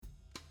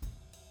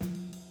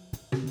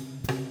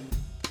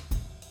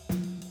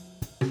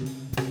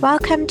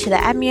Welcome to the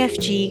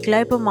MUFG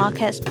Global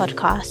Markets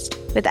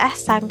Podcast with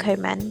Ehsan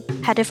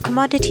Koman, Head of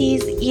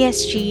Commodities,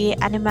 ESG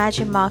and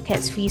Emerging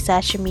Markets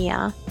Research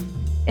EMEA.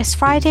 It's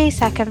Friday,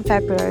 2nd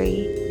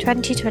February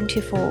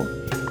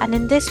 2024, and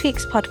in this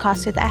week's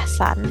podcast with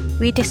Ehsan,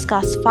 we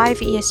discuss 5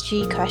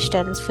 ESG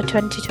questions for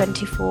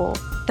 2024.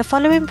 The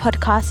following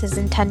podcast is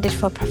intended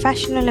for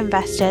professional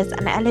investors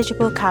and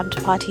eligible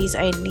counterparties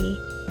only,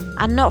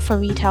 and not for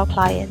retail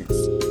clients.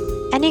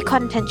 Any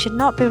content should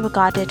not be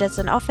regarded as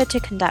an offer to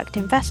conduct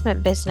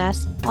investment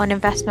business or an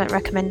investment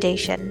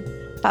recommendation,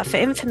 but for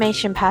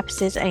information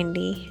purposes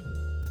only.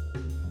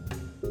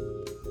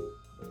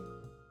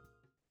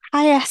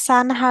 Hi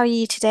Ehsan, how are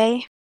you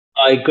today?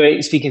 Hi,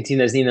 great speaking to you,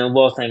 Naznina.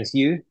 Well, thanks.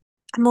 You?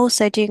 I'm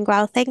also doing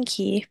well, thank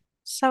you.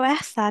 So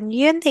Ehsan,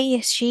 you and the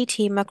ESG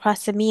team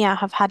across EMEA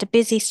have had a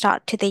busy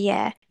start to the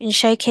year in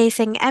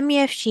showcasing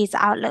MUFG's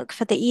outlook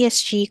for the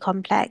ESG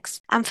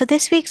complex. And for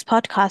this week's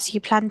podcast,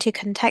 you plan to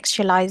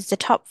contextualize the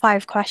top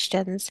 5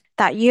 questions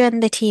that you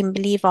and the team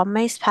believe are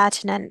most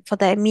pertinent for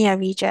the EMEA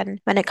region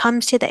when it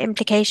comes to the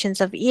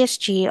implications of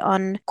ESG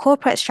on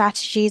corporate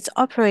strategies,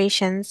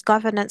 operations,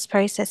 governance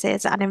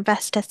processes, and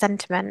investor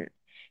sentiment.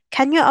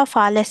 Can you offer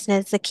our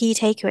listeners the key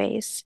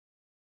takeaways?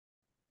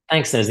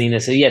 Thanks, Naznina.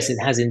 So, yes, it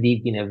has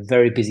indeed been a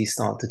very busy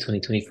start to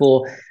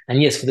 2024.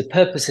 And yes, for the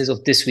purposes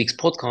of this week's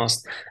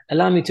podcast,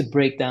 allow me to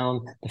break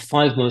down the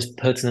 5 most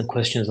pertinent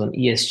questions on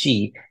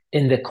ESG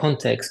in the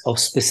context of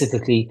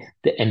specifically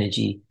the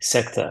energy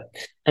sector.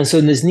 And so,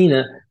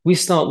 Naznina, we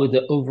start with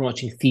the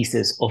overarching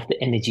thesis of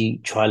the energy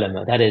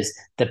trilemma. That is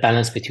the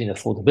balance between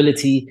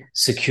affordability,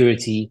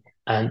 security,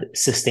 and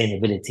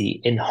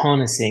sustainability in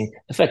harnessing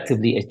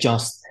effectively a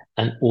just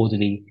and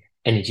orderly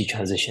energy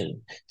transition.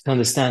 To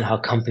understand how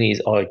companies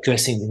are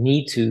addressing the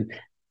need to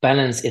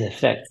balance, in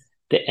effect,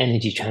 the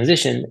energy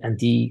transition and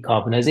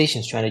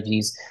decarbonization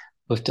strategies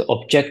with the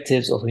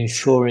objectives of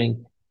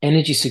ensuring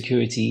energy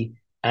security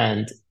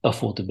and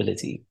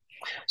affordability.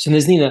 So,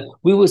 Naznina,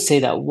 we would say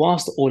that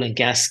whilst the oil and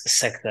gas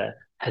sector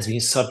has been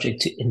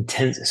subject to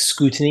intense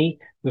scrutiny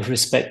with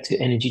respect to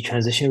energy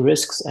transition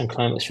risks and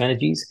climate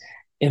strategies,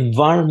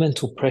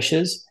 environmental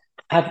pressures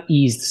have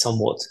eased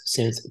somewhat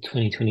since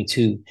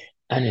 2022,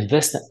 and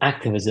investor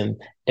activism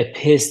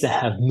appears to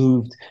have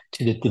moved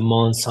to the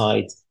demand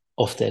side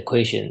of the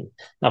equation.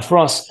 Now, for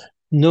us,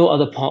 no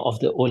other part of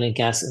the oil and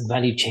gas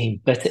value chain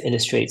better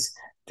illustrates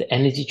the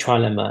energy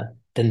trilemma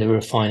than the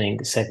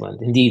refining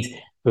segment. Indeed,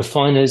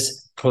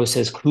 refiners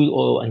process crude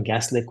oil and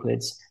gas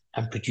liquids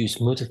and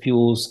produce motor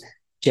fuels,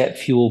 jet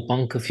fuel,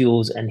 bunker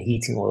fuels, and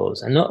heating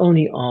oils. And not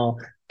only are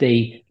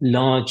they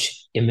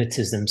large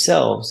emitters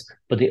themselves,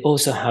 but they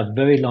also have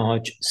very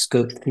large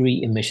Scope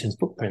 3 emissions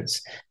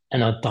footprints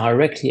and are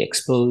directly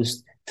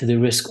exposed to the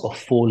risk of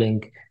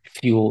falling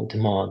fuel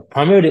demand,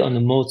 primarily on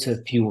the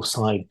motor fuel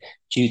side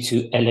due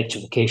to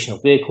electrification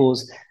of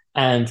vehicles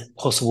and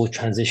possible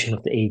transition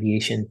of the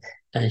aviation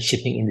and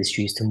shipping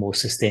industries to more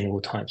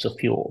sustainable types of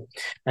fuel.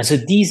 And so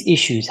these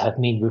issues have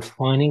made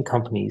refining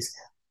companies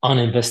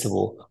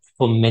uninvestable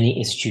for many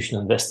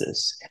institutional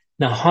investors.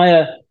 Now,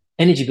 higher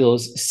energy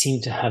bills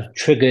seem to have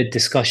triggered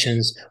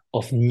discussions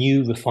of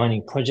new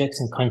refining projects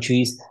in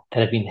countries that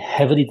have been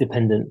heavily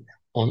dependent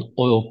on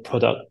oil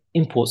product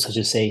imports, such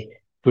as, say,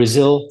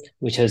 Brazil,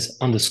 which has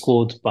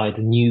underscored by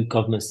the new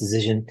government's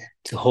decision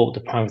to halt the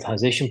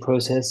privatization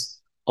process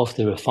of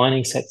the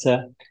refining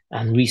sector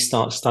and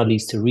restart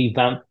studies to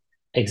revamp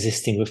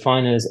existing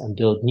refiners and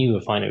build new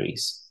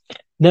refineries.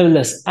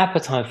 Nevertheless,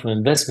 appetite for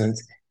investment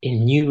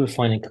in new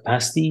refining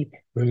capacity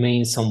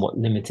remains somewhat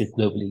limited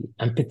globally,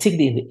 and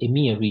particularly in the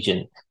EMEA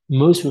region,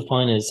 most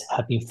refiners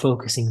have been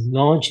focusing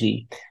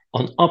largely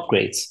on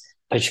upgrades,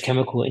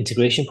 petrochemical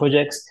integration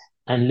projects,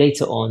 and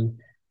later on,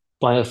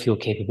 biofuel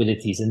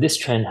capabilities. And this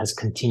trend has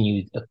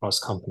continued across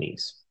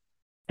companies.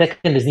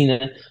 Second, as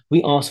Nina,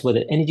 we asked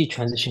whether energy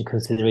transition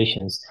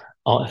considerations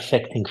are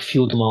affecting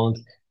fuel demand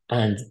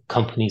and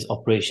companies'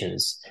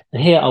 operations.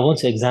 And here I want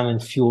to examine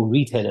fuel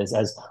retailers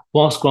as,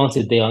 whilst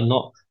granted they are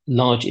not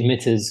large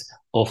emitters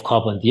of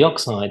carbon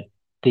dioxide,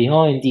 they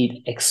are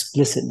indeed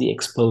explicitly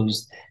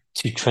exposed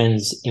to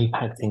trends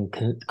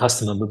impacting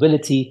customer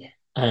mobility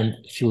and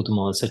fuel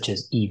demand, such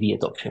as EV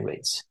adoption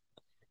rates.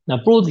 Now,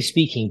 broadly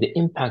speaking, the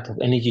impact of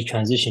energy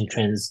transition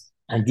trends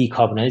and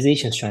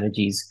decarbonization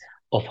strategies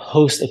of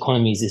host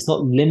economies is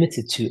not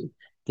limited to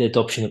the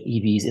adoption of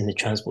EVs in the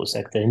transport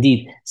sector.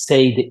 Indeed,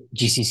 say the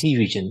GCC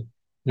region,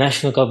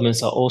 national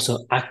governments are also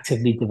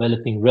actively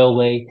developing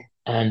railway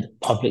and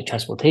public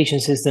transportation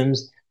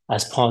systems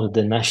as part of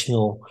the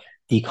national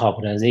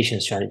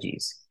decarbonization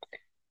strategies.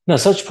 Now,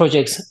 such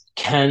projects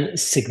can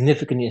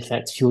significantly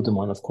affect fuel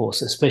demand, of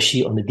course,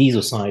 especially on the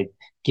diesel side,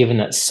 given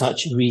that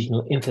such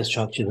regional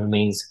infrastructure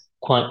remains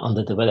quite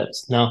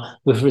underdeveloped. Now,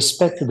 with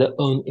respect to their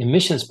own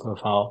emissions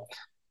profile,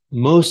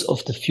 most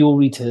of the fuel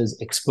retailers'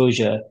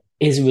 exposure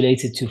is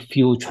related to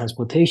fuel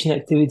transportation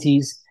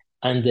activities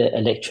and the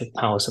electric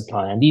power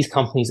supply. And these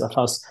companies are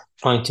thus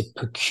trying to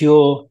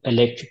procure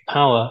electric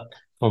power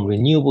from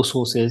renewable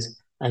sources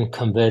and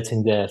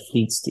converting their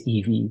fleets to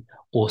EV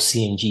or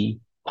CNG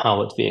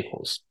powered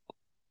vehicles.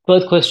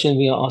 Third question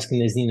we are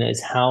asking Nazina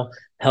is how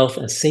health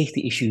and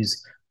safety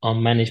issues are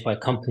managed by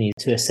companies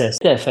to assess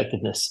their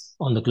effectiveness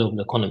on the global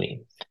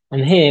economy.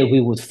 And here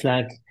we would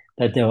flag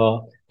that there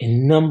are a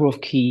number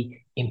of key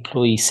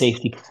employee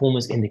safety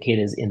performance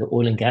indicators in the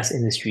oil and gas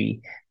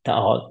industry that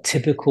are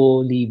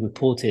typically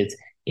reported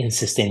in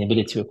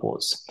sustainability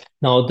reports.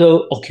 Now,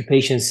 although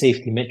occupation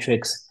safety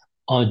metrics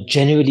are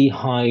generally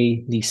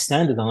highly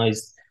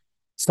standardized,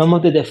 some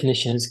of the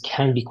definitions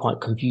can be quite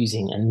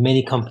confusing, and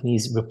many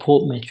companies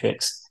report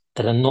metrics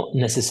that are not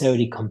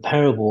necessarily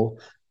comparable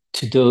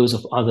to those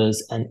of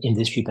others and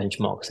industry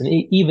benchmarks. And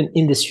even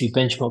industry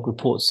benchmark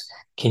reports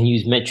can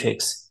use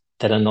metrics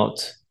that are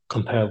not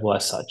comparable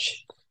as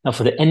such. Now,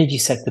 for the energy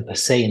sector per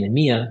se in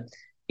EMEA,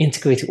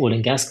 integrated oil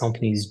and gas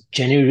companies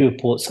generally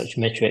report such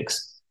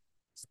metrics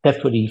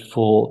separately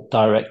for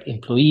direct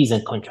employees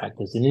and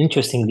contractors. And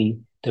interestingly,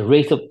 the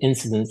rate of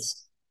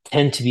incidents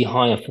tend to be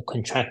higher for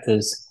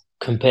contractors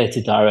compared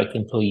to direct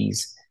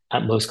employees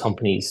at most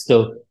companies.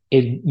 So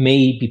it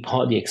may be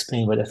partly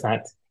explained by the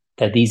fact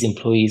that these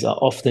employees are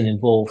often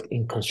involved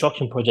in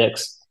construction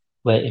projects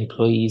where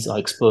employees are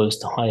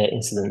exposed to higher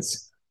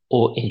incidents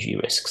or injury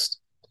risks.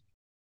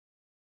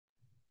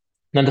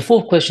 Now, the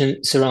fourth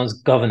question surrounds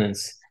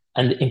governance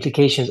and the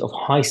implications of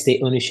high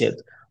state ownership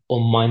or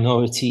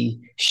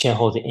minority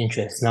shareholder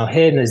interests. Now,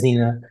 here,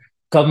 Nazina,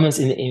 governments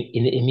in the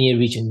EMEA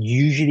region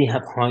usually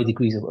have high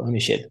degrees of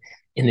ownership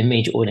in the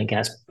major oil and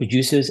gas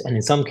producers, and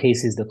in some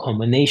cases, the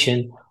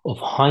combination of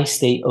high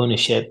state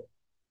ownership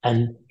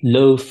and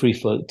low free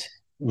float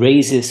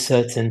raises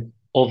certain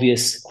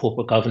obvious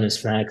corporate governance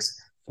flags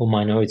for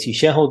minority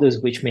shareholders,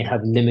 which may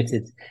have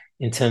limited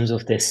in terms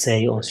of their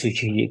say on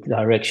strategic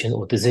direction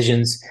or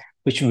decisions,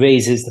 which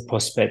raises the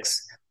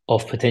prospects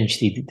of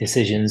potentially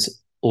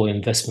decisions or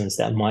investments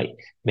that might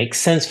make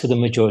sense for the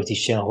majority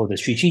shareholder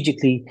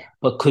strategically,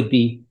 but could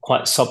be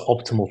quite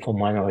suboptimal for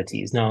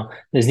minorities. Now,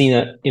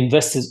 Nazina,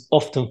 investors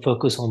often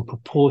focus on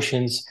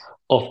proportions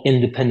of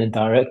independent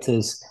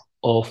directors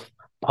of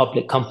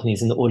public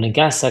companies in the oil and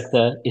gas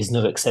sector is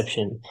no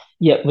exception.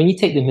 Yet, when you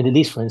take the Middle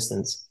East, for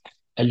instance,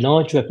 a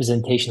large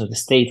representation of the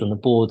state on the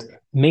board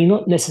may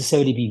not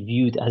necessarily be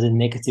viewed as a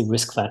negative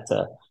risk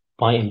factor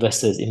by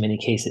investors in many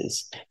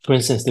cases. For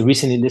instance, the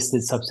recently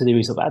listed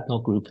subsidiaries of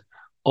ADNOC Group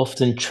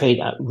often trade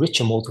at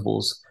richer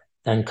multiples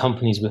than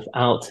companies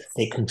without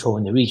state control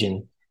in the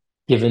region,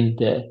 given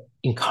the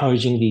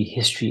encouragingly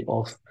history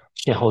of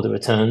shareholder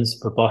returns,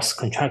 robust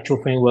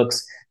contractual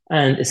frameworks,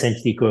 and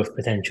essentially growth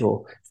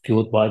potential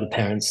fueled by the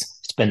parents'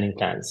 spending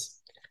plans.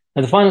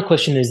 Now, the final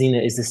question,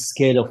 Nazina, is the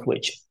scale of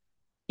which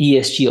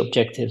ESG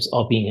objectives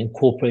are being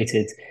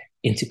incorporated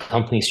into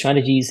company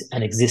strategies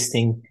and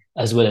existing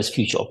as well as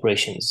future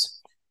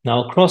operations.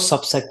 Now, across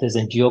subsectors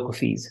and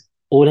geographies,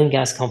 oil and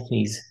gas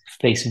companies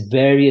face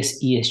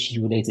various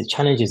ESG-related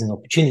challenges and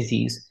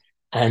opportunities,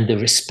 and the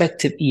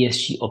respective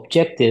ESG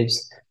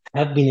objectives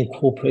have been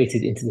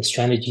incorporated into the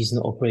strategies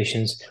and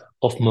operations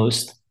of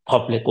most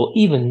public or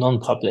even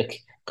non-public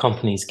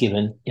companies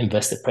given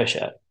investor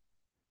pressure.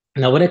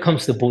 Now, when it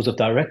comes to the boards of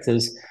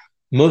directors,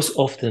 most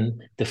often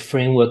the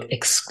framework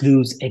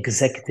excludes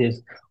executive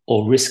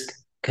or risk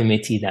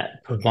committee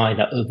that provide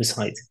that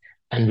oversight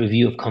and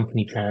review of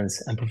company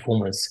plans and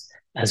performance,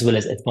 as well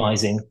as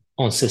advising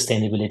on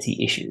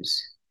sustainability issues.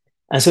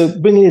 And so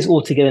bringing this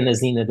all together,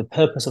 Nazina, the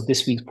purpose of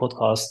this week's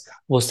podcast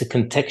was to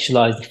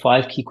contextualize the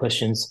 5 key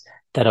questions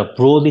that are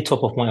broadly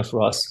top of mind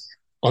for us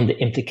on the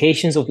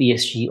implications of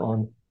ESG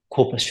on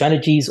corporate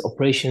strategies,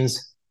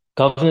 operations,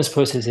 governance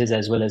processes,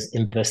 as well as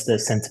investor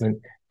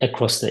sentiment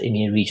across the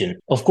EMEA region.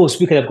 Of course,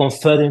 we could have gone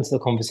further into the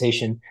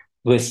conversation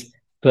with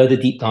further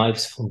deep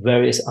dives from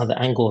various other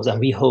angles,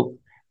 and we hope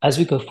as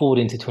we go forward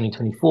into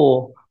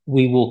 2024,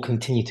 we will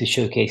continue to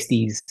showcase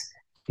these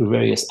through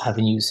various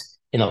avenues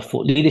in our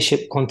thought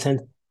leadership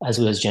content, as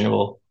well as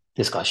general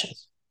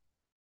discussions.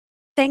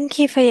 Thank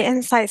you for your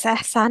insights,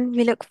 Ehsan.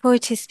 We look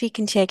forward to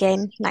speaking to you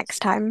again next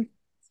time.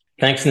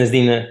 Thanks,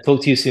 Nazina.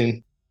 Talk to you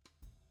soon.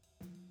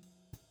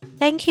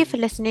 Thank you for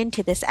listening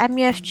to this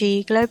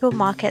MUFG Global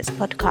Markets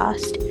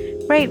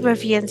podcast. Rate,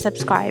 review, and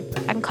subscribe,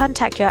 and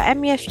contact your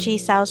MUFG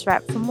sales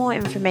rep for more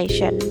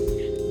information.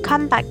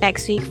 Come back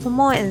next week for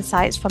more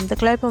insights from the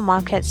Global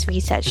Markets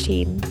research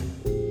team.